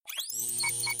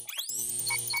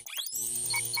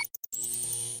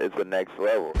is the next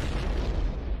level.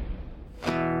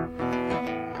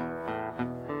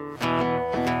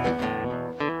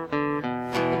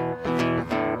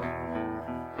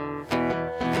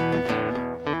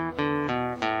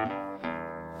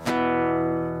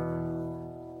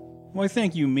 Why,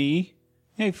 thank you, me.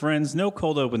 Hey, friends, no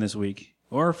cold open this week.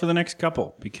 Or for the next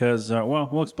couple, because, well,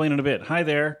 we'll explain in a bit. Hi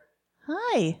there.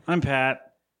 Hi. I'm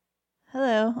Pat.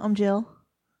 Hello, I'm Jill.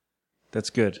 That's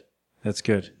good. That's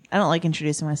good. I don't like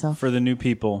introducing myself. For the new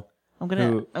people. I'm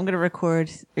gonna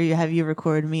record, or have you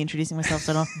record me introducing myself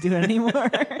so I don't have to do it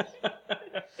anymore.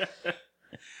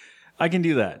 I can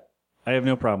do that. I have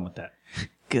no problem with that.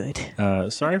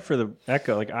 Good. Sorry for the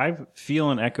echo. Like, I feel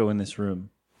an echo in this room.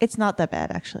 It's not that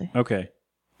bad, actually. Okay.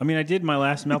 I mean, I did my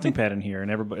last melting pad in here,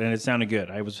 and it sounded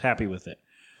good. I was happy with it.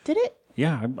 Did it?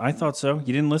 Yeah, I thought so.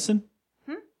 You didn't listen?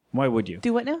 Why would you?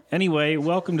 Do what now? Anyway,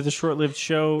 welcome to the short-lived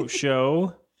show.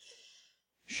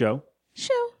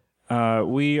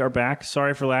 We are back.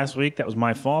 Sorry for last week. That was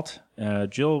my fault.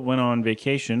 Jill went on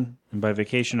vacation, and by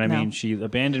vacation I mean she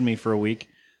abandoned me for a week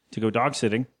to go dog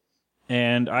sitting,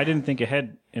 and I didn't think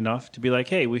ahead enough to be like,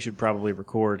 hey, we should probably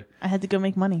record. I had to go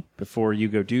make money before you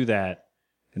go do that.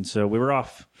 And so we were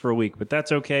off for a week, but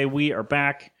that's okay. We are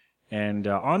back. And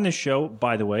on this show,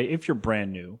 by the way, if you're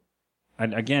brand new,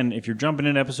 and again, if you're jumping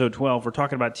in episode 12, we're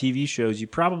talking about TV shows. You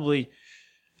probably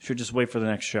should just wait for the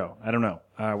next show. I don't know.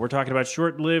 We're talking about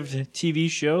short-lived TV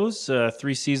shows.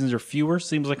 3 seasons or fewer.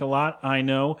 Seems like a lot. I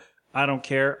know. I don't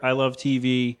care. I love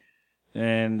TV.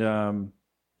 And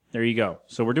there you go.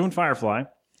 So we're doing Firefly.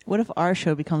 What if our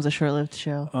show becomes a short-lived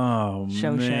show? Oh,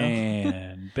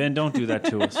 man. Ben, don't do that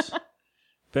to us.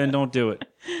 Ben, don't do it.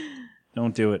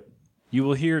 Don't do it. You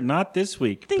will hear, not this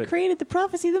week. They created the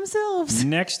prophecy themselves.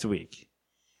 Next week,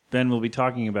 Ben will be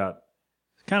talking about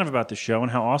the show and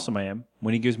how awesome I am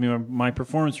when he gives me my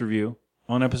performance review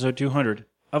on episode 200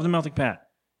 of The Melting Pat.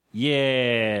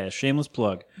 Yeah, shameless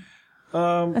plug.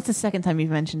 That's the second time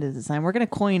you've mentioned it this time. We're going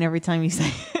to coin every time you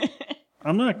say it.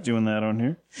 I'm not doing that on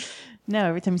here. No,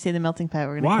 every time you say The Melting Pat,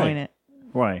 we're going to coin it.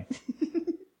 Why?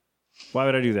 Why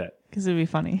would I do that? Because it would be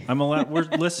funny.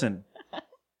 Listen.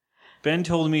 Ben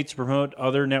told me to promote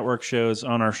other network shows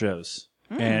on our shows.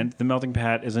 And The Melting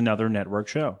Pat is another network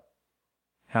show.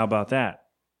 How about that?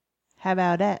 How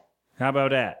about that? How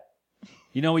about that?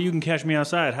 You know what? You can catch me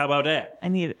outside. How about that? I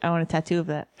want a tattoo of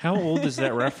that. How old is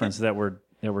that reference that we're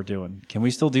doing? Can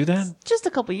we still do that? Just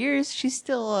a couple years. She's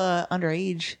still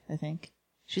underage, I think.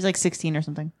 She's like 16 or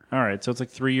something. All right, so it's like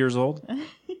 3 years old?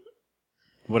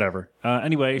 Whatever.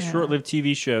 Anyway, short-lived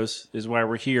TV shows is why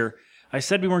we're here. I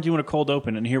said we weren't doing a cold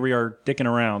open, and here we are dicking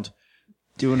around.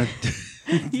 Doing a...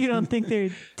 You don't think they're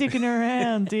dicking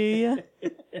around, do you?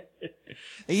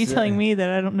 Are you telling me that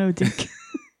I don't know dick?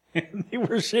 They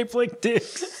were shaped like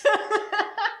dicks. There's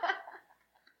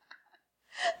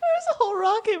a whole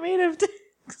rocket made of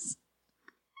dicks.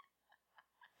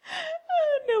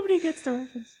 Nobody gets the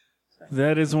reference.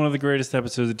 That is one of the greatest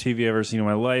episodes of TV I've ever seen in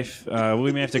my life.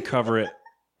 We may have to cover it.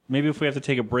 Maybe if we have to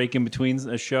take a break in between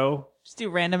a show. Just do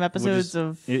random episodes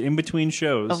in between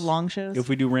shows. Of long shows? If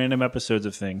we do random episodes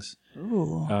of things.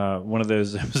 Ooh. One of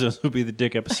those episodes would be the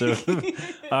dick episode of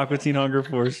Aqua Teen Hunger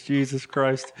Force. Jesus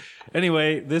Christ.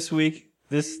 Anyway, this week,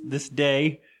 this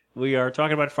day, we are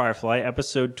talking about Firefly,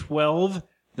 episode 12,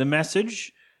 The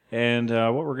Message. And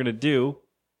what we're going to do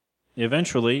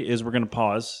eventually is we're going to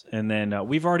pause. And then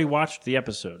we've already watched the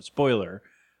episode. Spoiler.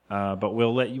 But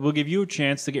we'll give you a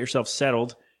chance to get yourself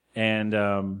settled and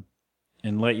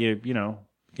let you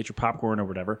get your popcorn or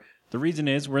whatever. The reason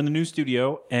is we're in the new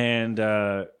studio and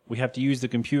we have to use the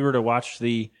computer to watch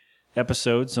the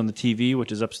episodes on the TV,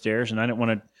 which is upstairs, and I didn't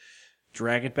want to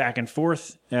drag it back and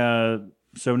forth. So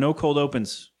no cold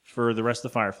opens for the rest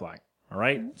of the Firefly. All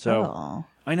right? So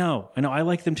I know. I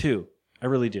like them too. I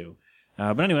really do.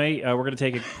 But anyway, we're going to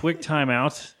take a quick time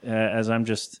out as I'm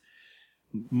just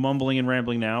mumbling and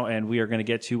rambling now, and we are going to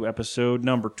get to episode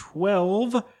number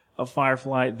 12 of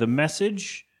Firefly, The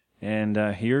Message. And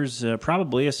here's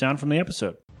probably a sound from the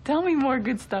episode. Tell me more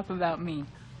good stuff about me.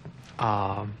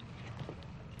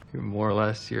 More or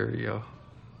less, you're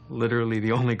literally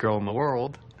the only girl in the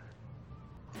world.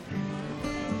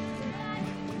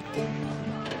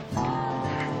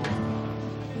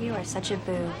 You are such a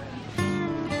boob.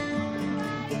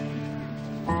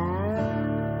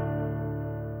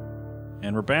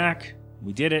 And we're back.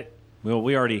 We did it. Well,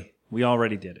 we already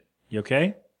did it. You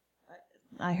okay?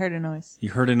 I heard a noise. You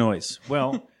heard a noise.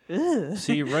 Well,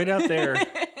 see, right out there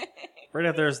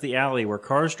is the alley where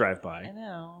cars drive by. I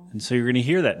know. And so you're going to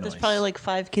hear that noise. There's probably like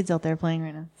 5 kids out there playing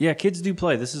right now. Yeah, kids do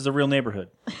play. This is a real neighborhood.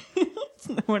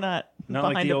 We're not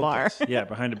like behind the a old bar. place. Yeah,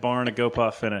 behind a bar and a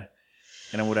GoPuff and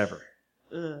and whatever.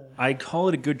 I call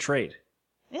it a good trade.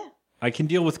 Yeah. I can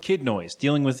deal with kid noise.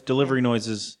 Dealing with delivery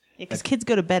noises Because kids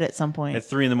go to bed at some point. at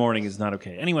 3 a.m. is not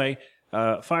okay. Anyway,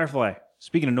 Firefly.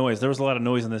 Speaking of noise, there was a lot of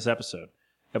noise in this episode.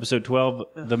 Episode 12,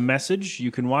 The Message. You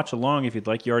can watch along if you'd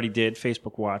like. You already did.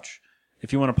 Facebook watch.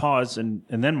 If you want to pause and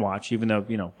then watch, even though,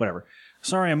 whatever.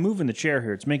 Sorry, I'm moving the chair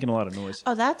here. It's making a lot of noise.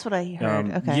 Oh, that's what I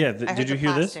heard. Okay. Yeah, I heard did you the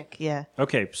hear this? plastic, Yeah.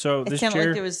 Okay, so It this sounded chair...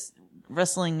 like there was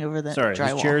rustling over the Sorry,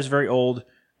 drywall. this chair is very old,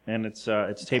 and it's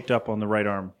taped up on the right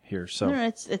arm here. So No,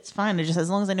 it's fine. It's just as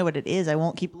long as I know what it is, I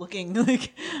won't keep looking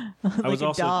like a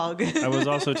dog. I was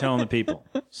also telling the people.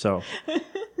 So,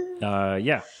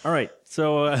 yeah. All right.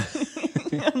 So,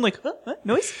 I'm like, huh?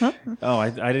 Noise? Huh? oh, I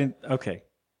didn't. Okay.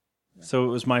 So it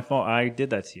was my fault. I did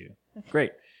that to you.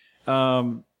 Great.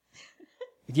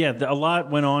 Yeah, a lot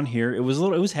went on here. It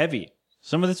was heavy.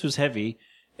 Some of this was heavy,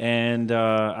 and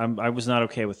I was not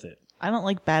okay with it. I don't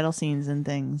like battle scenes and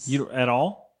things. You at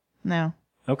all? No.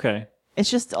 Okay.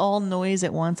 It's just all noise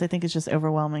at once. I think it's just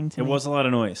overwhelming to It me. was a lot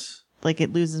of noise. Like,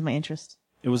 it loses my interest.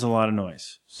 It was a lot of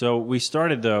noise. So we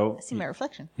started though. I see my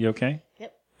reflection. You okay?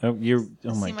 Yep. Oh, you're. Oh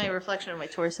I my see my god. reflection of my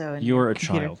torso. And You're a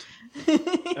computer.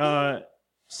 child.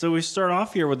 So we start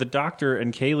off here with the doctor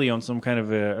and Kaylee on some kind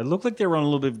of it looked like they were on a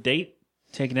little bit of date,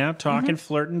 taking out, talking,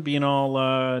 flirting, being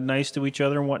all nice to each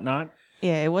other and whatnot.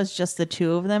 Yeah, it was just the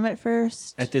two of them at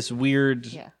first. At this weird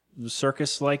Yeah.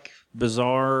 circus-like,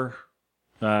 bizarre,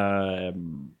 I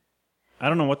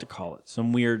don't know what to call it.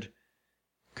 Some weird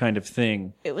kind of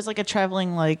thing It was like a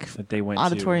traveling, like, that they went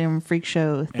auditorium freak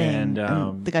show thing.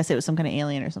 And, the guy said it was some kind of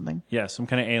alien or something. to. Yeah, some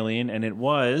kind of alien, and it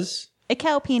was... A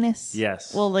cow penis.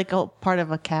 Yes. Well, like a part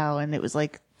of a cow, and it was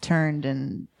like turned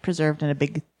and preserved in a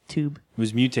big tube. It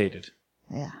was mutated.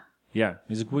 Yeah. Yeah.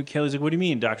 He's like, Kelly's like, what do you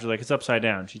mean? Doctor's like, it's upside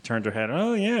down. She turned her head.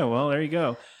 Oh, yeah, well, there you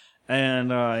go. And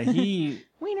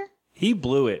Wiener. he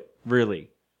blew it, really.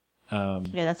 Yeah,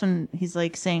 that's when he's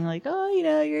like saying like, oh,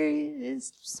 you're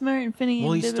smart and funny.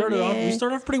 Well, and he blah, blah, started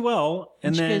blah. off pretty well. And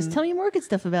And she then, goes, tell me more good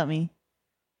stuff about me.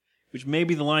 which may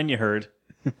be the line you heard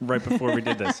right before we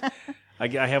did this. I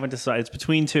haven't decided. It's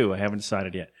between two. I haven't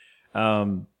decided yet.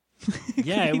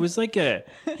 Yeah, it was like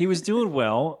he was doing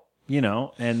well,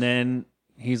 and then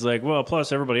he's like, well,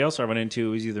 plus everybody else I went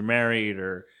into is either married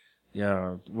or,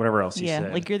 whatever else he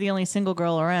said. Like you're the only single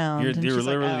girl around. You're And she's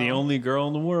literally like, the "Oh." only girl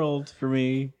in the world for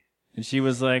me. And she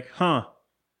was like, huh,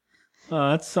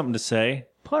 that's something to say.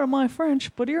 Part of my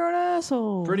French, but you're an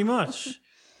asshole. Pretty much.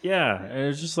 Yeah. And it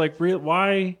was just like,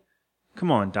 why?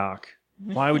 Come on, Doc.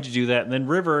 Why would you do that? And then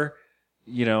River,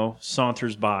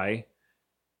 saunters by.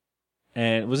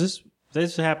 And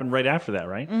this happened right after that,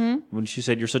 right? Mm-hmm. When she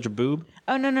said, you're such a boob?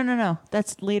 Oh, no.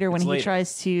 That's later when It's he later.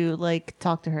 tries to like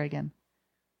talk to her again.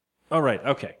 Oh, right.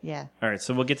 Okay. Yeah. All right.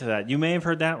 So we'll get to that. You may have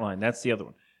heard that line. That's the other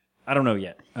one. I don't know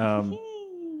yet.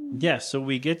 Yeah. So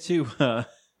we get to,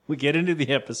 we get into the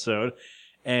episode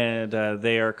and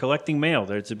they are collecting mail.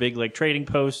 There's a big like trading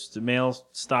post, mail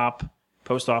stop,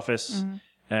 post office. Mm-hmm.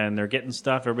 And they're getting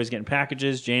stuff. Everybody's getting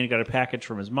packages. Jane got a package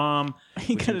from his mom,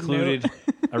 which got a included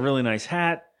a really nice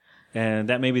hat. And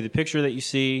that may be the picture that you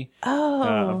see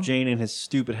of Jane in his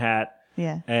stupid hat.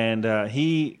 Yeah. And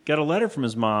he got a letter from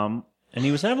his mom, and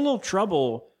he was having a little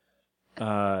trouble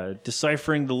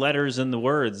deciphering the letters and the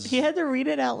words He had to read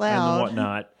it out and loud. the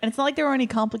whatnot. And it's not like there were any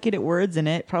complicated words in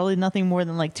it. Probably nothing more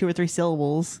than like 2 or 3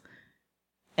 syllables.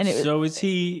 And it was So is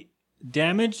he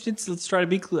damaged? Let's try to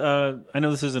be. I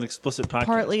know this is an explicit podcast.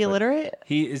 partly but illiterate.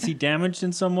 Is he damaged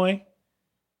in some way?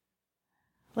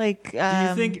 Like, Do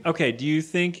you think? Okay. Do you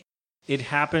think it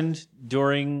happened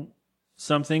during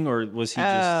something, or was he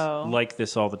just like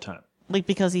this all the time? like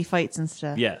because he fights and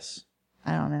stuff? Yes.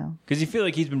 I don't know. Because you feel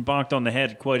like he's been bonked on the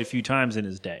head quite a few times in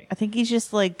his day. I think he's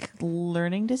just like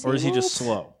learning disabled. Or is he just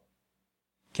slow?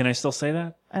 Can I still say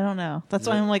that? I don't know. That's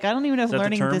why that- I'm like, I don't even know if that the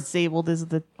learning term? disabled is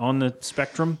the On the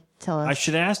spectrum? tell us. I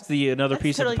should ask another That's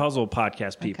piece totally- of the puzzle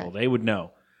podcast people. Okay. They would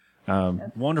know.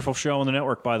 Wonderful show on the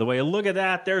network, by the way. Look at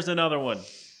that. There's another one.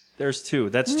 There's 2.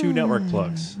 That's 2 network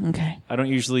plugs. Okay. I don't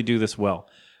usually do this well.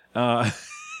 All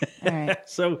right.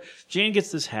 So Jane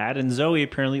gets this hat, and Zoe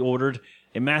apparently ordered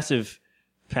a massive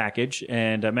package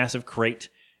and a massive crate.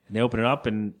 And they open it up,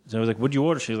 and Zoe's like, what'd you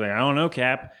order? She's like, I don't know,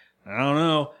 Cap. I don't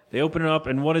know. They open it up,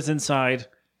 and what is inside?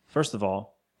 First of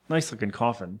all, nice looking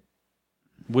coffin.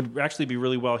 Would actually be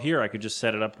really well here. I could just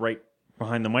set it up right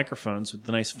behind the microphones with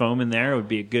the nice foam in there. It would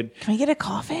be a good Can we get a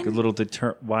coffin? little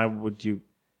deter. Why would you?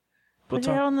 Put it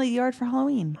out on the yard for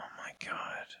Halloween. Oh my God.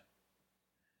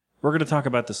 We're going to talk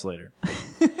about this later.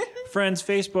 Friends,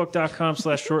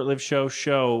 Facebook.com/shortlived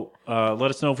show.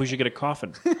 Let us know if we should get a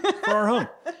coffin for our home.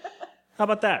 How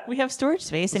about that? We have storage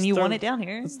space, and Let's you throw- want it down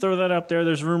here. Let's throw that up there.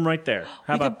 There's room right there.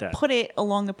 How We about could that? put it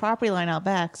along the property line out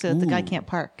back so that the guy can't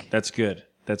park. That's good.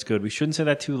 That's good. We shouldn't say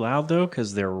that too loud, though,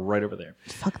 because they're right over there.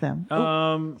 Fuck them.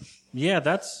 Yeah,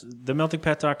 that's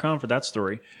themeltingpet.com for that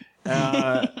story.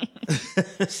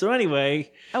 So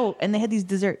anyway, Oh, and they had these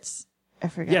desserts. I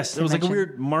forgot. yes, to it was like a mention.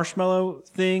 weird marshmallow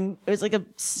thing, It was like a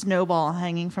snowball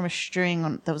hanging from a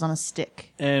string that was on a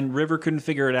stick. and River couldn't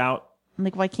figure it out. I'm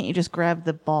like, why can't you just grab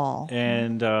the ball?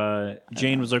 And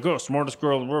Jane was like, "Oh, smartest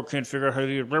girl in the world can't figure out how to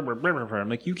do it." I'm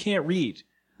like, "You can't read.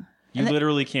 You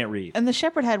literally can't read." And the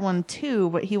shepherd had one too,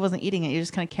 but he wasn't eating it. He was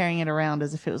just kind of carrying it around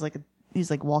as if it was like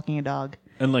he's like walking a dog.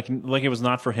 And like it was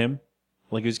not for him.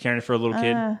 Like he was carrying it for a little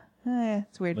kid. Yeah,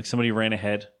 it's weird. Like somebody ran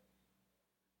ahead.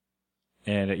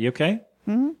 And you okay?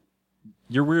 Mm-hmm.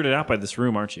 You're weirded out by this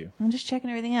room, aren't you? I'm just checking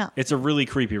everything out. It's a really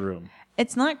creepy room.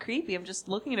 It's not creepy. I'm just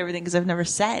looking at everything because I've never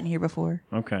sat in here before.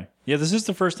 Okay. Yeah, this is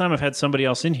the first time I've had somebody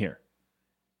else in here.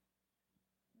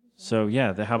 So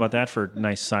yeah, how about that for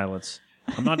nice silence?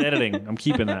 I'm not editing. I'm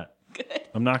keeping that. Good.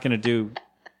 I'm not going to do.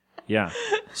 Yeah.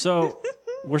 So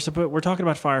we're talking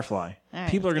about Firefly. All right,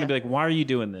 People are let's going to be go. like, "Why are you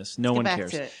doing this?" No one get back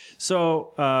cares. to it.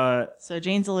 So So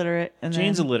Jane's illiterate. And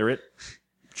Jane's then, illiterate.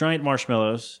 Giant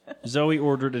marshmallows. Zoe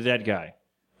ordered a dead guy.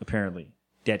 Apparently,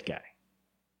 dead guy.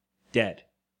 Dead.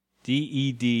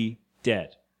 D-E-D.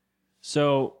 Dead.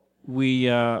 So we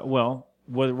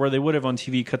where they would have on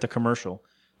TV cut the commercial,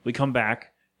 we come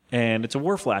back and it's a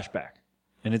war flashback,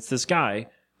 and it's this guy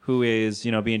who is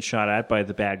being shot at by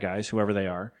the bad guys, whoever they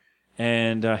are,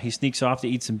 and he sneaks off to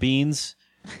eat some beans,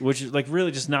 which is like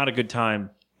really just not a good time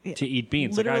to eat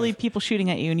beans. Like, literally people shooting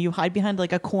at you, and you hide behind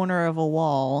like a corner of a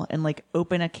wall and like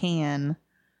open a can.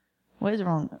 What is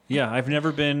wrong? Yeah, I've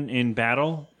never been in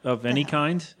battle of any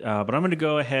kind, but I'm going to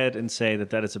go ahead and say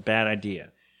that is a bad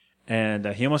idea. And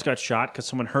he almost got shot because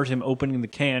someone hurt him opening the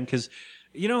can. Because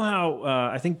you know how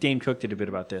I think Dane Cook did a bit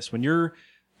about this. When you're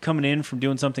coming in from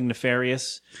doing something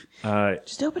nefarious,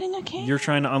 Just opening a can. you're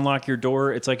trying to unlock your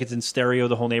door. It's like it's in stereo.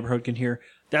 The whole neighborhood can hear.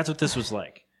 That's what this was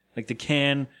like. Like the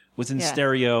can was in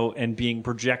stereo and being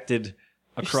projected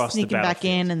across the sneaking battlefield. back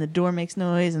in, and the door makes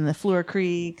noise, and the floor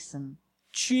creaks, and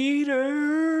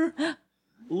Cheater!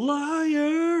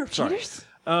 Liar! Sorry. cheaters.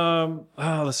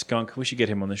 The skunk. We should get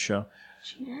him on this show.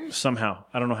 Cheaters. Somehow.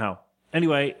 I don't know how.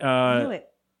 Anyway, I knew it.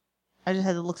 I just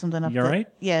had to look something up. You all right?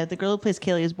 Yeah, the girl who plays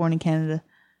Kaylee is born in Canada,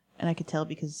 and I could tell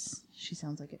because she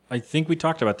sounds like it. I think we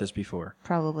talked about this before.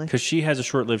 Probably. Because she has a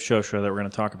short-lived show that we're going to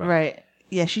talk about. Right.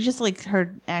 Yeah, she just like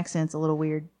her accent's a little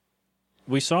weird.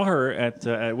 We saw her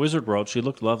at Wizard World. She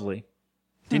looked lovely.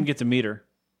 Didn't get to meet her.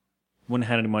 Wouldn't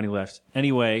have had any money left.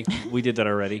 Anyway, we did that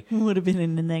already. Would have been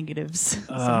in the negatives.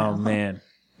 Oh, man.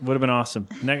 Would have been awesome.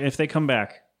 If they come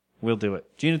back, we'll do it.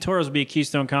 Gina Torres will be at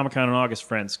Keystone Comic-Con in August,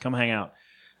 friends. Come hang out.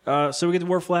 So we get the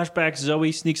war flashbacks.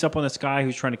 Zoe sneaks up on this guy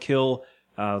who's trying to kill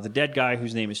the dead guy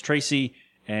whose name is Tracy.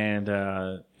 And,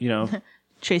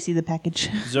 Tracy the package.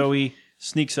 Zoe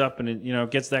sneaks up and,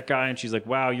 gets that guy. And she's like,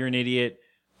 wow, you're an idiot.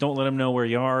 Don't let him know where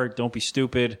you are. Don't be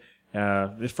stupid.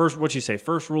 What'd you say?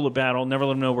 First rule of battle, never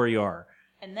let him know where you are.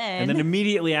 And then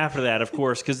Immediately after that, of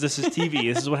course, because this is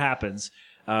TV, this is what happens.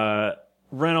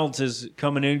 Reynolds is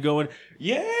coming in going,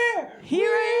 yeah, here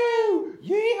I am.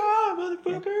 yeehaw,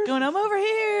 motherfuckers. Going, I'm over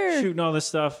here. Shooting all this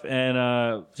stuff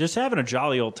and just having a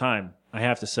jolly old time, I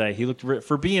have to say. He looked,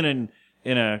 for being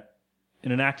in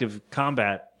an active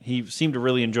combat, he seemed to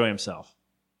really enjoy himself.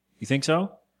 You think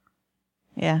so?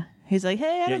 Yeah. He's like,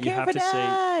 hey, I don't care if I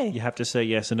die. You have to say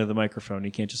yes into the microphone.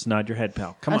 You can't just nod your head,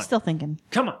 pal. Come on. I'm still thinking.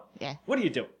 Come on. Yeah. What are you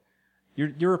doing?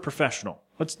 You're a professional.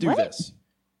 Let's do What? this.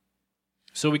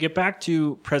 So we get back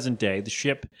to present day, the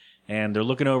ship, and they're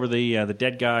looking over the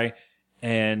dead guy,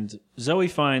 and Zoe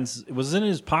finds, was it in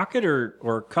his pocket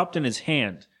or cupped in his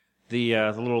hand, the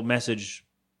little message.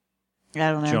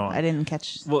 I don't know. John. I didn't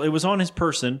catch. Well, it was on his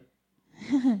person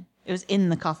It was in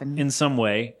the coffin. in some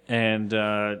way, and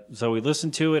Zoe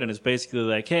listened to it, and it's basically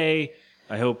like, hey,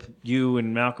 I hope you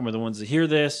and Malcolm are the ones that hear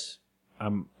this.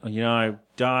 I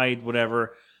died,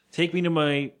 whatever. Take me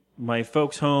to my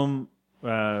folks' home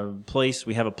place.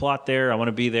 We have a plot there. I want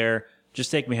to be there. Just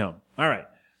take me home. All right.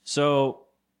 So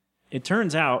it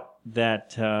turns out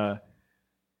that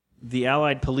the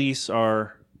Allied police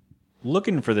are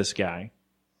looking for this guy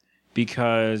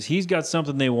because he's got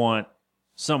something they want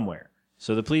somewhere.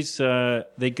 So the police,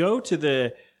 they go to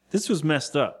this was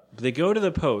messed up. They go to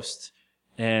the post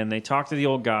and they talk to the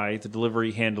old guy, the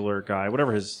delivery handler guy,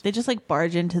 whatever his They just like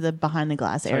barge into the behind the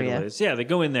glass title area. is. Yeah, they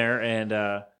go in there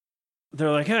and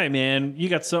they're like, hey, man, you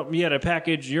got something, you had a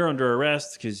package, you're under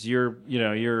arrest because you're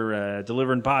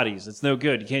delivering bodies. It's no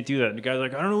good. You can't do that. And the guy's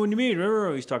like, I don't know what you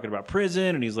mean. He's talking about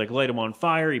prison, and he's like, light him on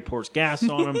fire. He pours gas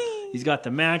on him. He's got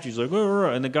the match. He's like,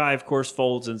 and the guy, of course,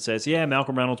 folds and says, yeah,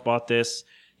 Malcolm Reynolds bought this.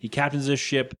 He captains this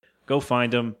ship. Go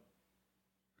find him.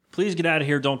 Please get out of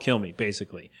here. Don't kill me,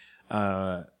 basically.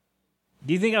 Do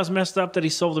you think I was messed up that he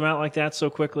sold him out like that so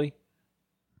quickly?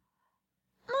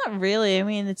 Not really. I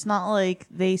mean, it's not like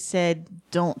they said,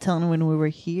 don't tell anyone we were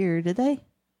here, did they?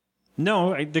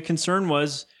 No, the concern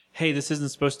was, hey, this isn't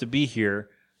supposed to be here,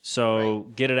 so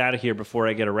get it out of here before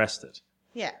I get arrested.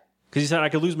 Yeah. Because he said I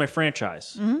could lose my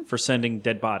franchise for sending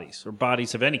dead bodies or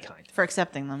bodies of any kind. For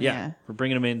accepting them, yeah. For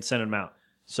bringing them in and sending them out.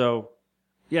 So,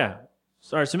 yeah.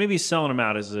 Sorry, so maybe selling them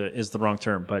out is the wrong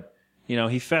term, but,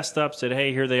 he fessed up, said,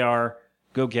 hey, here they are,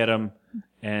 go get them.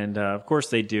 And, of course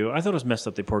they do. I thought it was messed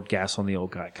up they poured gas on the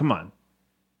old guy. Come on.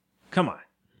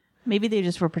 Maybe they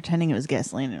just were pretending it was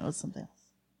gasoline and it was something else.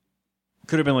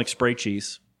 Could have been like spray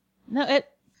cheese. No,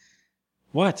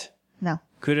 What? No.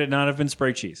 Could it not have been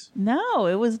spray cheese? No,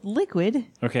 it was liquid.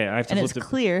 Okay, I have to and flip it's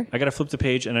clear. I got to flip the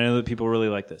page, and I know that people really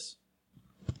like this.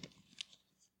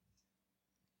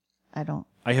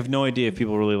 I have no idea if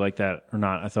people really like that or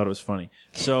not. I thought it was funny.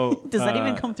 So Does that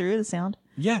even come through the sound?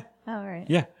 Yeah. Oh, all right.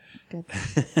 Yeah. Good.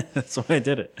 That's why I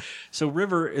did it. So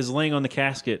River is laying on the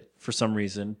casket for some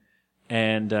reason,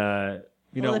 and the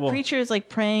preacher is like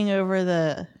praying over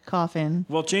the coffin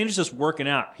Well, Jane is just working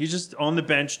out. He's just on the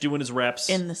bench doing his reps.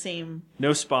 in the same.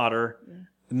 No spotter.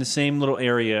 In the same little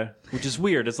area, which is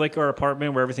weird. It's like our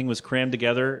apartment where everything was crammed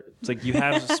together. It's like you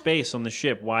have space on the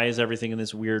ship. Why is everything in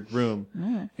this weird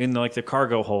room in the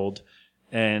cargo hold?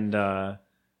 And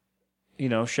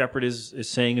Shepard is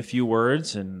saying a few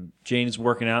words, and Jane is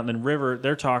working out, and then River,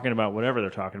 they're talking about whatever they're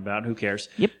talking about. Who cares?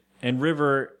 Yep. And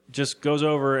River just goes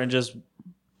over and just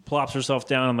plops herself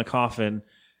down on the coffin,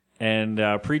 and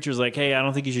Preacher's like, "Hey, I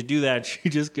don't think you should do that." She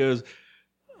just goes,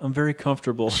 I'm very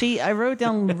comfortable. I wrote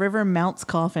down River Mounts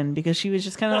coffin because she was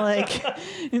just kind of like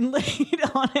laid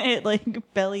on it,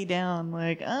 like belly down,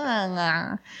 like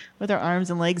with her arms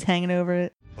and legs hanging over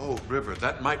it. Oh, River,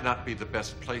 that might not be the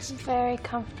best place to... Very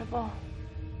comfortable.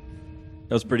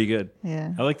 That was pretty good.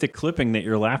 Yeah. I like the clipping that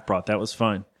your laugh brought. That was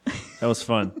fun.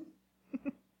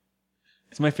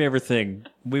 It's my favorite thing.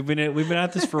 We've been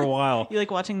at this for a while. You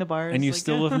like watching the bars, and you like,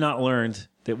 still have not learned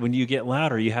that when you get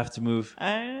louder, you have to move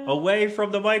away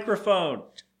from the microphone.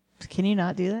 Can you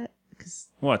not do that?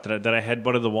 What? Did I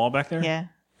headbutted the wall back there? Yeah.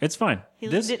 It's fine. He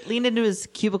leaned into his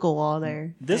cubicle wall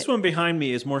there. This one behind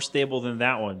me is more stable than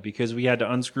that one because we had to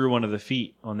unscrew one of the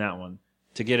feet on that one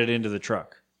to get it into the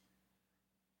truck.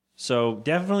 So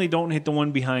definitely don't hit the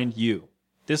one behind you.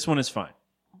 This one is fine.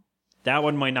 That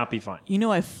one might not be fine. You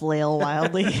know I flail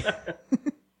wildly.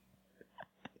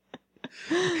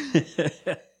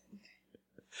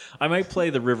 I might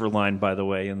play the River line, by the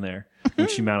way, in there when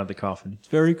she mounted the coffin. It's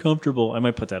very comfortable. I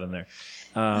might put that in there.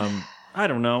 I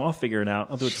don't know. I'll figure it out.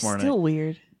 I'll do it tomorrow night. Still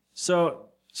weird. So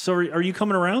are you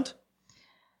coming around?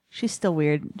 She's still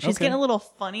weird. She's Okay. getting a little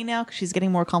funny now because she's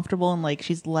getting more comfortable and like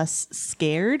she's less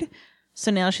scared. So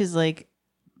now she's like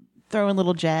throwing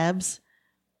little jabs.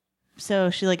 So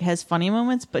she like has funny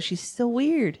moments, but she's still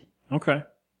weird. Okay.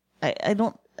 I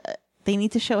don't. They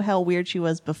need to show how weird she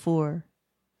was before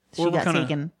she got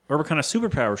taken. Or what kind of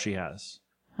superpower she has.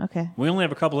 Okay. We only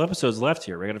have a couple episodes left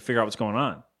here. We got to figure out what's going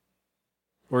on.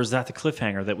 Or is that the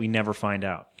cliffhanger that we never find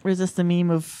out? Or is this the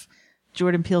meme of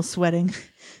Jordan Peele sweating?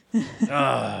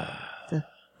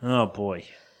 Oh, boy.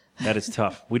 That is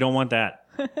tough. We don't want that.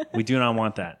 We do not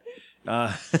want that.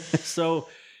 So,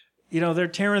 they're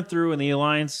tearing through, and the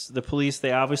Alliance, the police,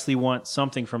 they obviously want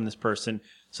something from this person.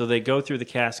 So they go through the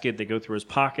casket. They go through his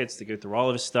pockets. They go through all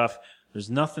of his stuff. There's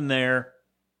nothing there.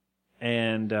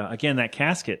 And, again, that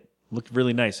casket looked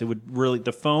really nice. It would really,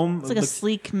 the foam. It's like a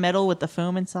sleek metal with the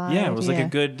foam inside. Yeah, it was like a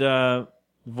good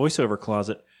voiceover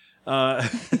closet.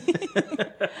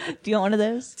 Do you want one of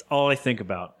those? That's all I think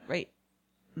about. Right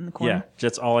in the corner. Yeah,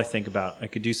 that's all I think about. I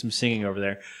could do some singing over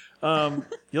there.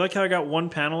 You like how I got one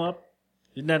panel up?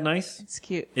 Isn't that nice? It's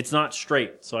cute. It's not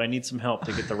straight, so I need some help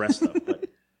to get the rest up. But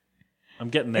I'm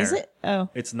getting there. Is it? Oh.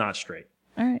 It's not straight.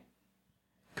 All right.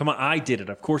 Come on, I did it.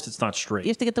 Of course it's not straight. You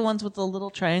have to get the ones with the little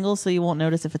triangles so you won't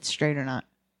notice if it's straight or not.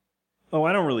 Oh,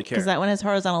 I don't really care. Because that one has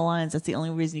horizontal lines. That's the only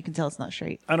reason you can tell it's not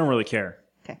straight. I don't really care.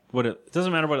 Okay. It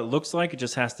doesn't matter what it looks like. It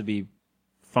just has to be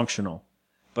functional.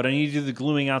 But I need to do the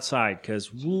gluing outside because,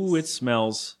 it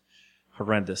smells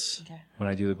horrendous when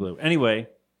I do the glue. Anyway,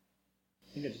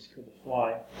 I think I just killed a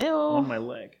fly on my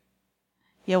leg.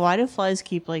 Yeah, why do flies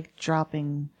keep,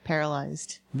 dropping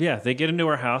paralyzed? Yeah, they get into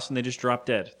our house and they just drop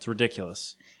dead. It's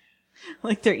ridiculous.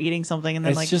 Like they're eating something and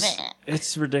then It's just, meh.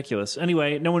 it's ridiculous.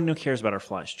 Anyway, no one cares about our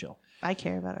flies, Jill. I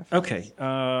care about our friends. Okay.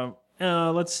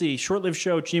 Let's see.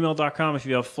 Shortliveshow@gmail.com if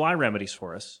you have fly remedies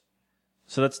for us.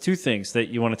 So that's two things that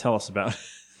you want to tell us about.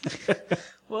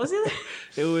 What was it?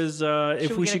 It was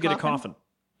if we should get a coffin.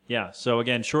 Yeah. So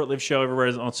again, short-lived show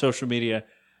everywhere on social media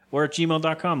or at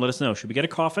gmail.com. Let us know. Should we get a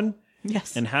coffin?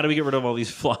 Yes. And how do we get rid of all these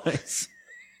flies?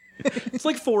 It's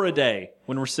like 4 a day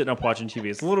when we're sitting up watching TV.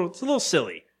 It's a little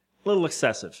silly, a little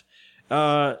excessive.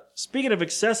 Speaking of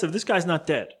excessive, this guy's not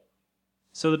dead.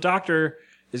 So the doctor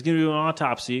is going to do an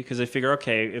autopsy because they figure,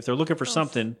 okay, if they're looking for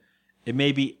something, it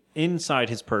may be inside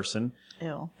his person.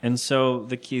 Ew. And so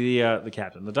the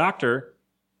captain, the doctor,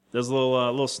 does a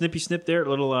little snippy snip there.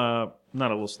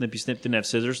 Not a little snippy snip. Didn't have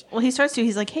scissors. Well, he starts to.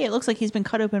 He's like, "Hey, it looks like he's been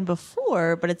cut open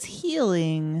before, but it's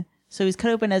healing." So he's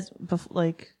cut open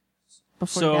before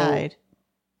he died.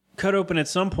 Cut open at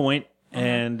some point,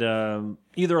 and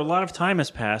either a lot of time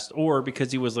has passed, or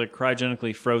because he was like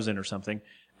cryogenically frozen or something,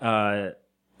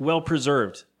 well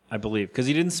preserved, I believe, because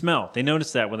he didn't smell. They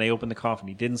noticed that when they opened the coffin,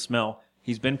 he didn't smell.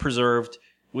 He's been preserved,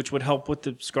 which would help with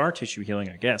the scar tissue healing,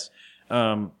 I guess.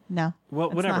 No. Well,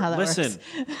 that's whatever. not how that Listen,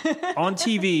 works. on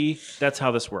TV, that's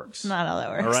how this works. Not how that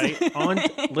works. All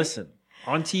right. Listen,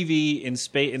 on TV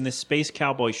in this space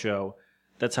cowboy show,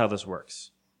 that's how this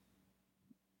works.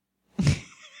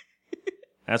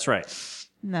 That's right.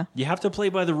 No. You have to play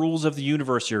by the rules of the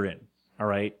universe you're in. All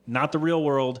right, not the real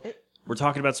world. We're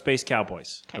talking about space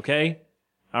cowboys. Okay.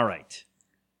 All right.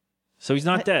 So he's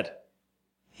not dead.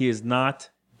 He is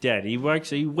not dead. He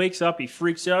wakes up. He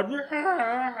freaks out,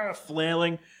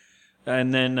 flailing,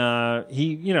 and then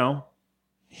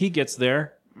he gets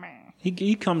there.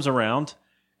 He comes around,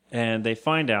 and they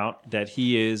find out that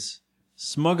he is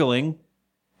smuggling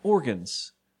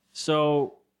organs.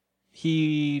 So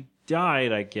he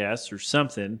died, I guess, or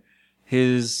something.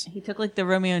 He took like the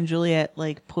Romeo and Juliet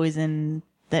like poison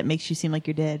that makes you seem like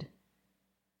you're dead.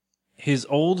 His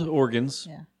old organs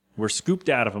were scooped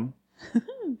out of him.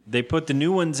 They put the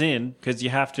new ones in because you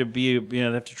have to they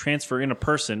have to transfer in a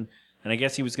person. And I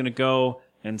guess he was going to go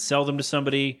and sell them to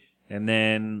somebody. And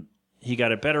then he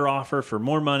got a better offer for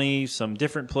more money, some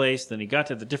different place. Then he got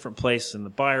to the different place and the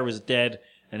buyer was dead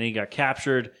and then he got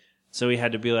captured. So he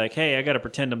had to be like, hey, I got to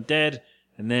pretend I'm dead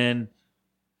and then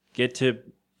get to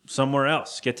somewhere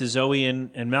else, get to Zoe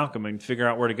and Malcolm and figure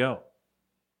out where to go.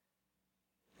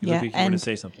 You look like you want to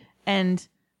say something. And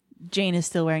Jane is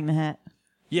still wearing the hat.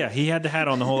 Yeah, he had the hat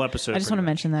on the whole episode. I just want to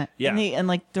mention that. Yeah. And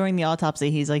like during the autopsy,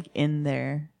 he's like in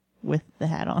there with the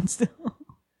hat on still.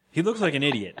 He looks like an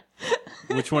idiot,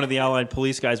 which one of the Allied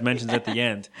police guys mentions at the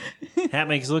end. Hat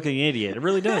makes him look like an idiot. It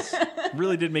really does. It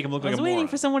really did make him look like a moron. I was waiting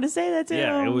for someone to say that too.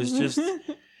 Yeah, it was just...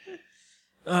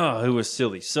 Oh, it was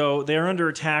silly. So they're under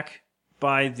attack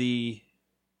by the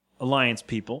Alliance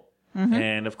people. Mm-hmm.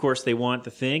 And, of course, they want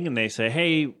the thing. And they say,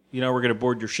 hey, we're going to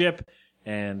board your ship.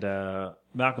 And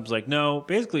Malcolm's like, no,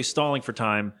 basically stalling for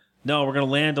time. No, we're going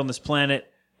to land on this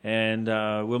planet. And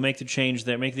we'll make the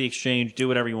exchange, do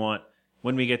whatever you want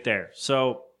when we get there.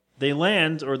 So they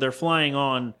land, or they're flying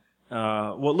on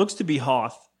what looks to be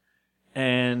Hoth.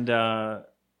 And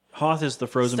Hoth is the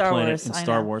frozen planet in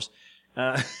Star Wars.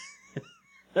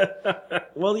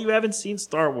 Well, you haven't seen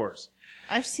Star Wars.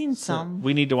 I've seen some.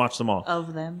 We need to watch them all.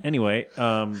 Of them. Anyway,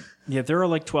 there are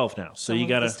like 12 now, so you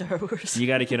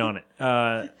gotta get on it.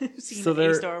 So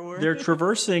they're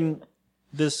traversing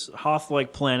this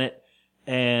Hoth-like planet,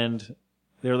 and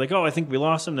they're like, oh, I think we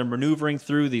lost them. They're maneuvering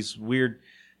through these weird,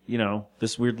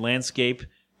 this weird landscape,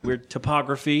 weird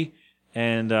topography,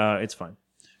 and it's fine.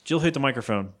 Jill hit the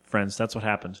microphone, friends. That's what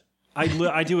happened.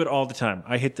 I do it all the time.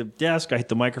 I hit the desk. I hit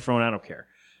the microphone. I don't care.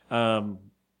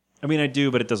 I do,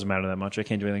 but it doesn't matter that much. I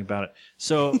can't do anything about it.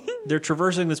 So they're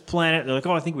traversing this planet. They're like,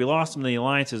 oh, I think we lost them. The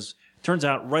Alliance turns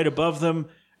out right above them.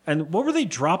 And what were they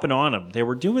dropping on them? They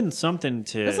were doing something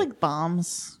to... It was like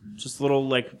bombs. Just little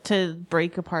like... To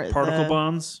break apart particle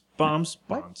bombs? Bombs?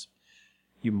 Bombs.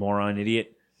 You moron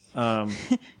idiot.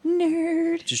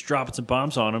 Nerd. Just dropping some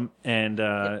bombs on them.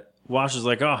 And Wash is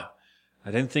like, oh,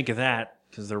 I didn't think of that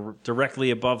because they're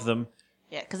directly above them.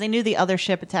 Yeah, because they knew the other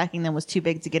ship attacking them was too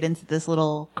big to get into this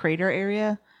little crater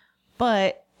area.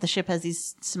 But the ship has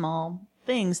these small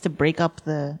things to break up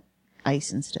the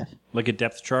ice and stuff. Like a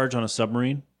depth charge on a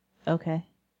submarine? Okay.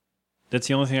 That's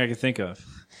the only thing I could think of.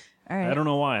 All right. I don't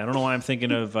know why. I'm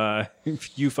thinking of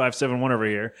U571 over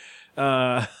here.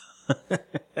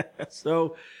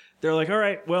 So they're like, all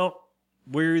right, well,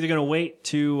 we're either going to wait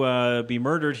to be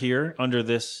murdered here under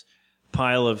this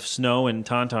pile of snow and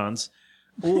tauntauns,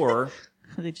 or...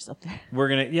 Are they just up there?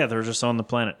 They're just on the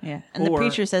planet. Yeah. And the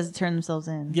preacher says to turn themselves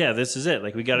in. Yeah, this is it.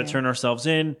 Like, we got to turn ourselves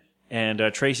in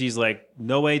And Tracy's like,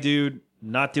 no way, dude.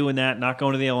 Not doing that. Not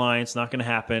going to the Alliance. Not going to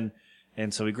happen.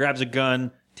 And so he grabs a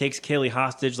gun, takes Kaylee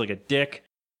hostage like a dick,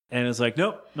 and is like,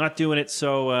 nope, not doing it.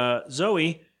 So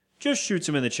Zoe just shoots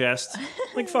him in the chest.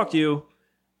 Like, fuck you,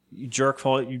 you jerk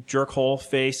hole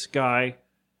face guy.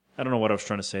 I don't know what I was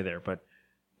trying to say there, but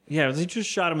yeah, they just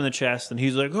shot him in the chest, and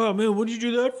he's like, oh, man, what did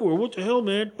you do that for? What the hell,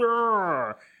 man?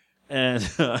 And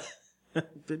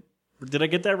did I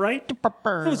get that right? That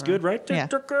was good, right? Yeah.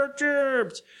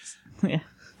 Yeah.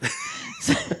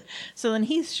 So then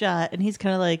he's shot, and he's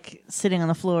kind of like sitting on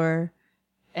the floor,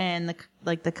 and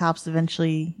the cops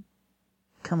eventually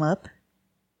come up.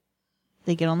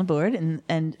 They get on the board,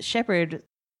 and Shepard.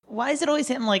 Why is it always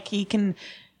him? Like, he can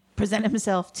present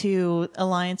himself to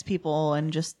Alliance people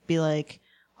and just be like,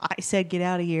 I said get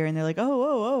out of here, and they're like,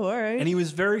 oh, all right. And he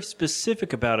was very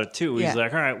specific about it too. He's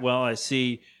like, all right, well, I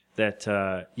see that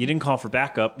you didn't call for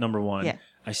backup, number one. Yeah.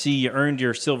 I see you earned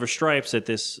your silver stripes at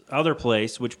this other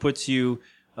place, which puts you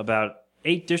about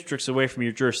 8 districts away from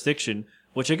your jurisdiction,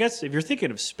 which I guess if you're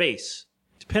thinking of space,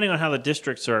 depending on how the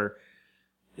districts are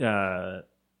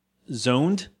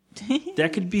zoned,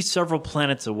 that could be several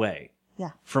planets away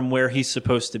from where he's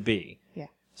supposed to be. Yeah.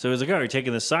 So he's like, oh, you're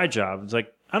taking this side job. It's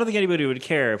like, I don't think anybody would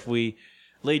care if we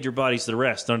laid your bodies to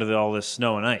rest under all this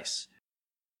snow and ice.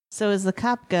 So is the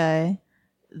cop guy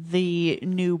the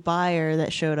new buyer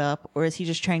that showed up, or is he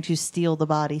just trying to steal the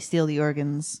body, steal the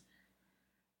organs?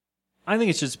 I think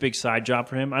it's just a big side job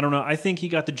for him. I don't know. I think he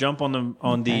got the jump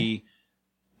on the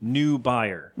new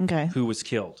buyer who was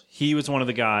killed. He was one of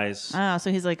the guys. Oh,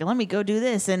 so he's like, let me go do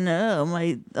this, and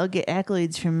I'll get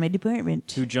accolades from my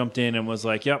department. Who jumped in and was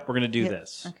like, yep, we're going to do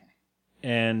this. Okay.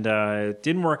 And it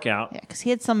didn't work out. Yeah, because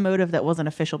he had some motive that wasn't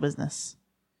official business.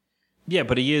 Yeah,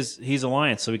 but he's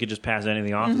Alliance, so he could just pass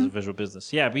anything off as official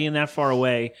business. Yeah, being that far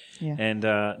away and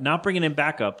not bringing him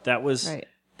back up,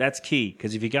 that's key.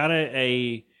 Because if you got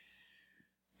a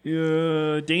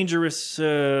dangerous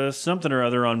something or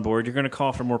other on board, you're going to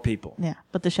call for more people. Yeah,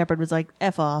 but the Shepherd was like,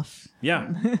 F off.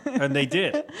 Yeah, and they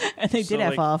did. And they did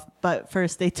F off, but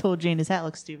first they told Jane his hat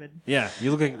looks stupid. Yeah,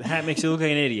 the hat makes you look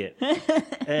like an idiot.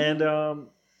 And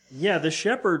the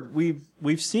Shepherd,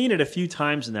 we've seen it a few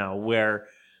times now where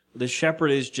the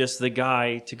Shepherd is just the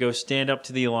guy to go stand up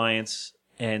to the Alliance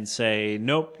and say,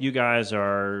 nope, you guys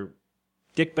are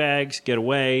dickbags, get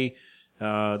away.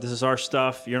 This is our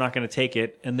stuff. You're not going to take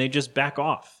it. And they just back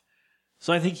off.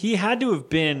 So I think he had to have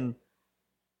been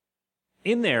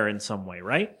in there in some way,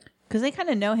 right? Because they kind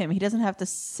of know him. He doesn't have to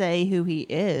say who he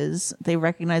is. They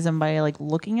recognize him by like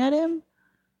looking at him.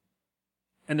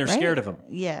 And they're scared of him.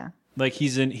 Yeah. Like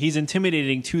he's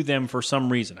intimidating to them for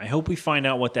some reason. I hope we find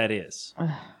out what that is.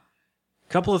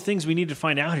 Couple of things we need to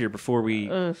find out here before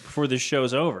this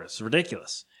show's over. It's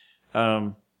ridiculous.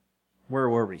 Where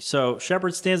were we? So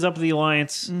Shepard stands up to the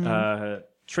Alliance.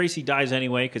 Tracy dies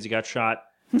anyway because he got shot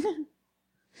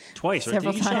twice. Right?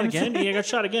 Did he get shot again? He got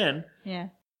shot again. Yeah.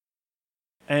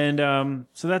 And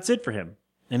so that's it for him.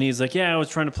 And he's like, yeah, I was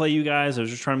trying to play you guys. I was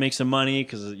just trying to make some money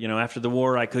because, after the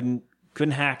war, I couldn't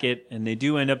hack it. And they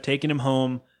do end up taking him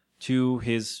home to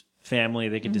his family.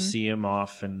 They get to see him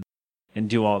off and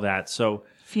do all that. So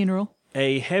funeral.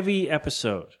 A heavy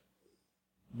episode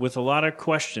with a lot of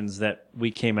questions that we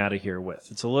came out of here with.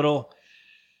 It's a little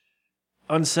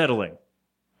unsettling.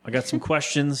 I got some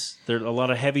questions. There a lot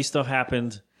of heavy stuff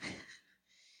happened.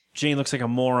 Jane looks like a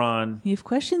moron. You have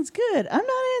questions? Good. I'm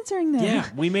not answering them. Yeah,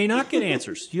 we may not get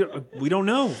answers. We don't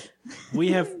know.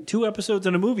 We have 2 episodes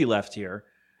and a movie left here,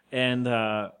 and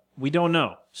we don't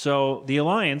know. So the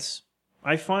Alliance,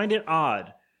 I find it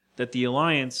odd that the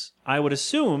Alliance, I would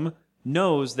assume,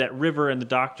 knows that River and the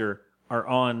Doctor are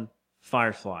on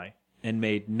Firefly and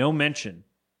made no mention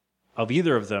of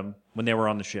either of them when they were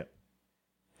on the ship.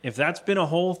 If that's been a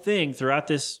whole thing throughout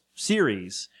this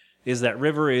series, is that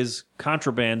River is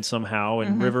contraband somehow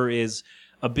and River is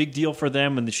a big deal for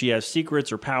them and that she has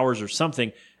secrets or powers or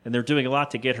something and they're doing a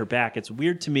lot to get her back. It's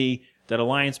weird to me that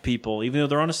Alliance people, even though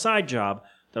they're on a side job,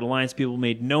 that Alliance people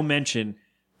made no mention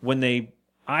when they,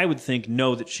 I would think,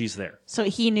 know that she's there. So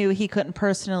he knew he couldn't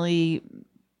personally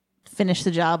finish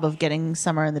the job of getting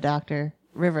River and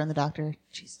the Doctor.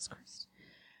 Jesus Christ.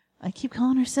 I keep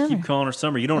calling her Summer. Keep calling her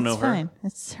Summer. You don't know her. Fine.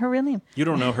 It's her real name. You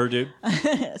don't know her, dude.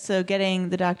 So getting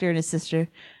the Doctor and his sister,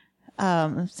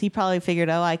 so he probably figured,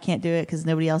 I can't do it because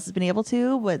nobody else has been able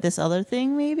to, but this other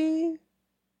thing maybe?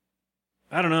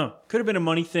 I don't know. Could have been a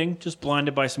money thing, just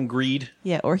blinded by some greed.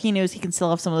 Yeah, or he knows he can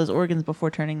sell off some of those organs before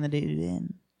turning the dude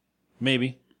in.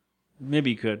 Maybe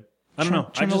he could. I don't know.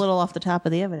 Trim a little off the top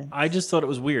of the evidence. I just thought it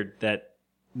was weird that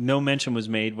no mention was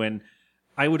made when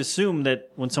I would assume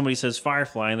that when somebody says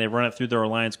Firefly and they run it through their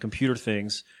Alliance computer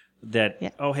things,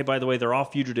 that, oh, hey, by the way, they're all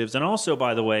fugitives. And also,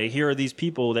 by the way, here are these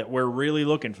people that we're really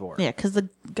looking for. Yeah, because the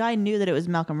guy knew that it was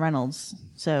Malcolm Reynolds,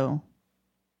 so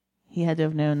he had to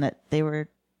have known that they were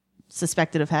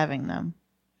suspected of having them.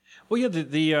 Well, yeah,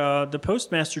 the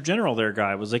postmaster general there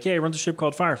guy was like, yeah, he runs a ship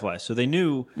called Firefly. So they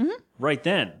knew right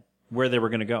then where they were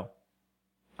going to go.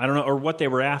 I don't know, or what they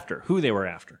were after, who they were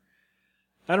after.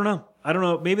 I don't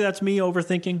know. Maybe that's me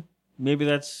overthinking. Maybe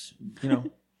that's,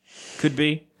 could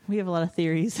be. We have a lot of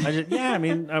theories.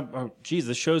 Geez,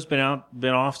 the show's been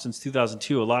off since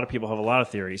 2002. A lot of people have a lot of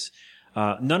theories,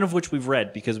 none of which we've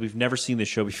read because we've never seen this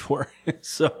show before.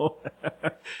 So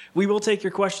we will take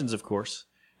your questions, of course.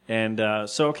 And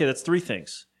okay, that's 3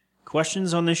 things.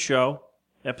 Questions on this show,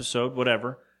 episode,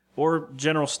 whatever, or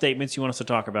general statements you want us to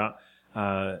talk about.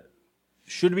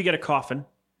 Should we get a coffin?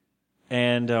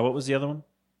 And what was the other one?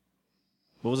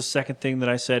 What was the second thing that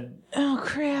I said Oh,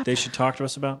 crap. they should talk to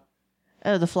us about?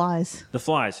 Oh, the flies. The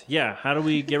flies. Yeah. How do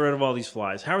we get rid of all these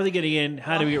flies? How are they getting in?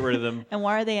 How do we get rid of them? And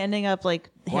why are they ending up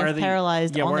like Why are half they-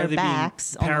 paralyzed yeah, on why their are they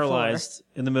backs? being paralyzed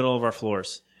in the middle of our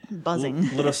floors?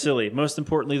 Buzzing. Little silly. Most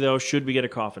importantly, though, should we get a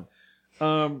coffin?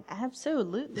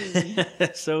 Absolutely.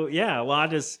 So yeah, a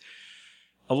lot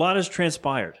has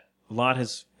transpired. A lot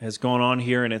has gone on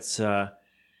here, and it's a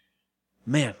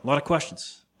lot of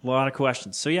questions. A lot of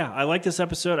questions. So yeah, I like this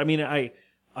episode. I mean,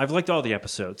 I've liked all the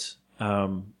episodes.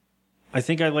 I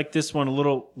think I like this one a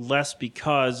little less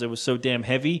because it was so damn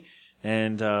heavy.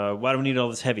 And why do we need all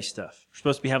this heavy stuff? We're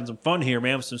supposed to be having some fun here,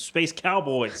 man, with some space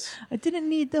cowboys. I didn't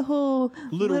need the whole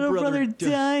Little brother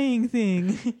dying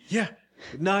thing. Yeah,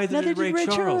 neither did Ray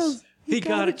Charles. He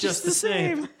got it just the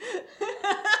same.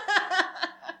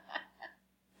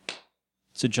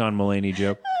 It's a John Mulaney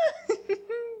joke.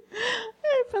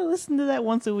 I probably listen to that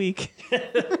once a week.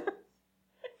 It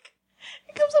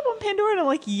comes up on Pandora, and I'm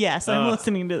like, yes, I'm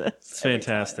listening to this. It's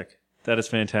fantastic. That is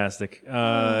fantastic.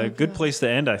 Good place to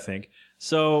end, I think.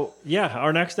 So, yeah,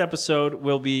 our next episode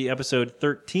will be episode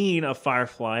 13 of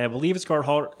Firefly. I believe it's called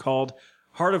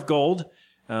Heart of Gold.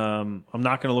 I'm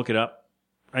not going to look it up.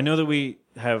 I know that we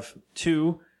have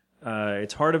 2.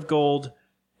 It's Heart of Gold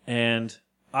and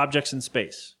Objects in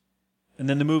Space. And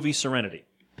then the movie Serenity.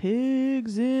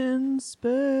 Pigs in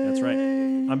space. That's right.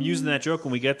 I'm using that joke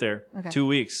when we get there. Okay. 2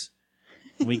 weeks.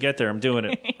 When we get there, I'm doing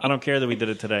it. I don't care that we did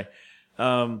it today.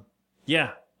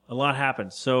 Yeah, a lot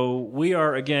happened. So we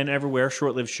are, again, everywhere,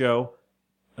 Short-Lived Show.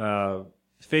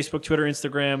 Facebook, Twitter,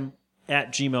 Instagram,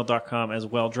 at gmail.com as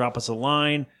well. Drop us a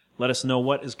line. Let us know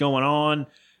what is going on.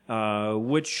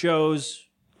 Which shows...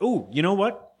 Oh, you know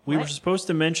what? We were supposed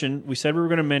to mention... We said we were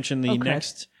going to mention the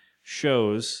next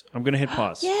shows. I'm going to hit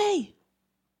pause. Yay!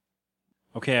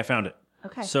 Okay, I found it.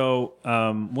 Okay. So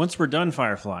once we're done,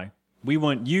 Firefly, we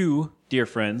want you, dear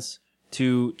friends,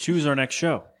 to choose our next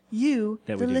show. You,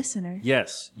 that the we do. listener.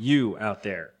 Yes, you out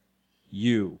there.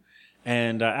 You.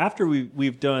 And after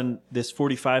we've done this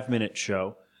 45-minute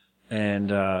show and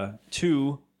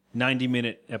 2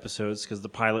 90-minute episodes, because the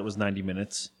pilot was 90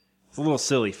 minutes. It's a little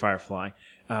silly, Firefly.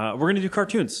 We're going to do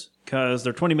cartoons, because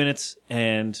they're 20 minutes,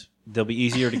 and they'll be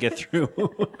easier to get through.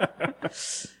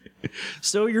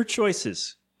 So your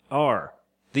choices are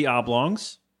The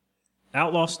Oblongs,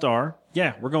 Outlaw Star,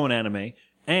 yeah, we're going anime,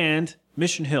 and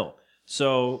Mission Hill.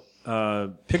 So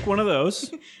pick one of those.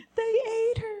 They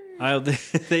ate her.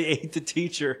 They ate the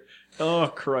teacher.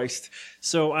 Oh, Christ.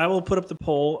 So I will put up the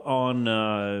poll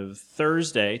on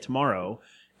Thursday, tomorrow,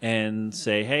 and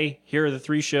say, hey, here are the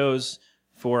 3 shows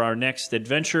for our next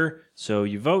adventure. So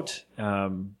you vote.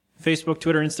 Facebook,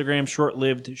 Twitter, Instagram,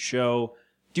 Short-Lived Show.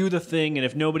 Do the thing, and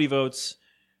if nobody votes,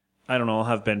 I don't know, I'll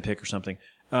have Ben pick or something.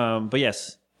 But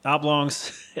yes,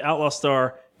 Oblongs, Outlaw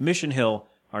Star, Mission Hill,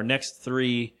 our next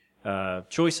 3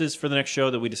 choices for the next show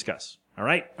that we discuss. All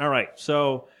right? All right.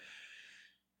 So,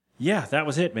 yeah, that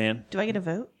was it, man. Do I get a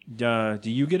vote? Do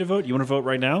you get a vote? You want to vote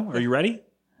right now? Are you ready?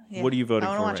 Yeah. What are you voting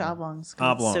for? I want to watch right Oblongs.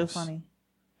 Oblongs. It's so funny.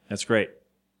 That's great.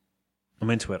 I'm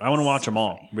into it. I want to watch them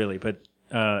all, really. But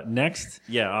next,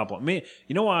 yeah, Oblong. You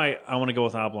know why I want to go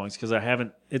with Oblongs? Because I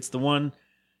haven't. It's the one.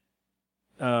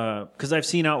 Because I've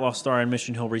seen Outlaw Star and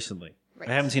Mission Hill recently. Right.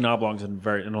 I haven't seen Oblongs in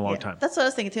a long time. That's what I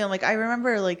was thinking too. I'm like, I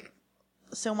remember like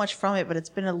so much from it, but it's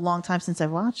been a long time since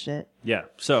I've watched it. Yeah.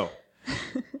 So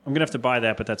I'm gonna have to buy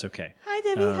that, but that's okay. Hi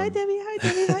Debbie. Hi Debbie. Hi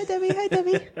Debbie. Hi Debbie. Hi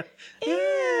Debbie.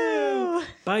 Ew.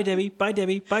 Bye Debbie. Bye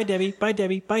Debbie. Bye Debbie. Bye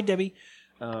Debbie. Bye Debbie.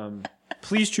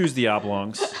 Please choose the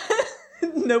Oblongs.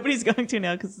 Nobody's going to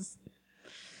now because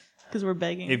we're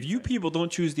begging. If you people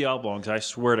don't choose the Oblongs, I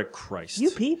swear to Christ. You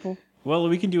people. Well,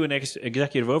 we can do an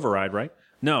executive override, right?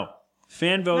 No.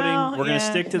 Fan voting. No, We're going to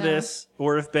stick to no. this.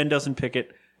 Or if Ben doesn't pick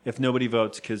it, if nobody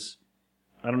votes, because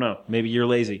I don't know. Maybe you're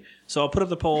lazy. So I'll put up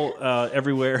the poll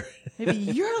everywhere. Maybe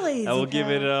you're lazy. I will give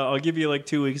it. I'll give you like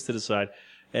 2 weeks to decide,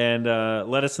 and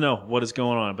let us know what is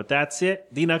going on. But that's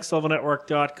it.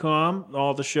 TheNextLevelNetwork.com.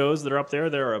 All the shows that are up there.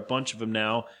 There are a bunch of them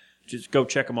now. Just go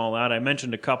check them all out. I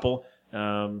mentioned a couple.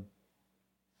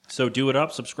 So do it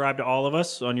up. Subscribe to all of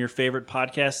us on your favorite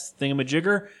podcast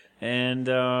thingamajigger. And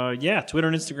Twitter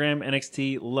and Instagram,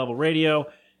 NXT Level Radio.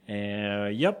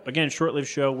 Yep, again, short-lived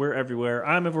show. We're everywhere.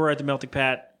 I'm everywhere at the Melting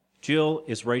Pat. Jill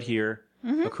is right here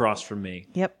across from me.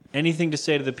 Yep. Anything to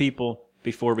say to the people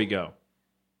before we go?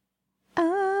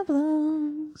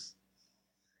 Oblongs.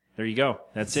 There you go.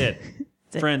 That's it.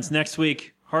 Friends, next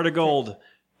week, Heart of Gold,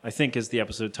 I think is the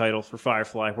episode title for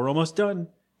Firefly. We're almost done.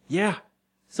 Yeah.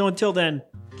 So until then,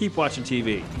 keep watching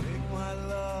TV. Take my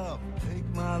love, take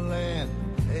my land,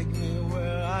 take me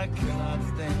where I cannot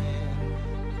stand.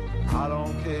 I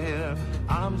don't care,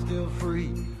 I'm still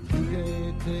free. You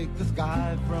can't take the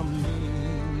sky from me.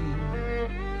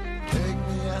 Take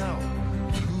me out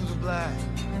to the black,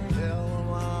 tell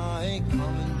them I ain't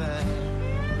coming back.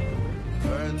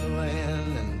 Burn the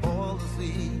land and boil the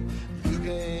sea. You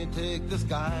can't take the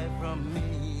sky from me.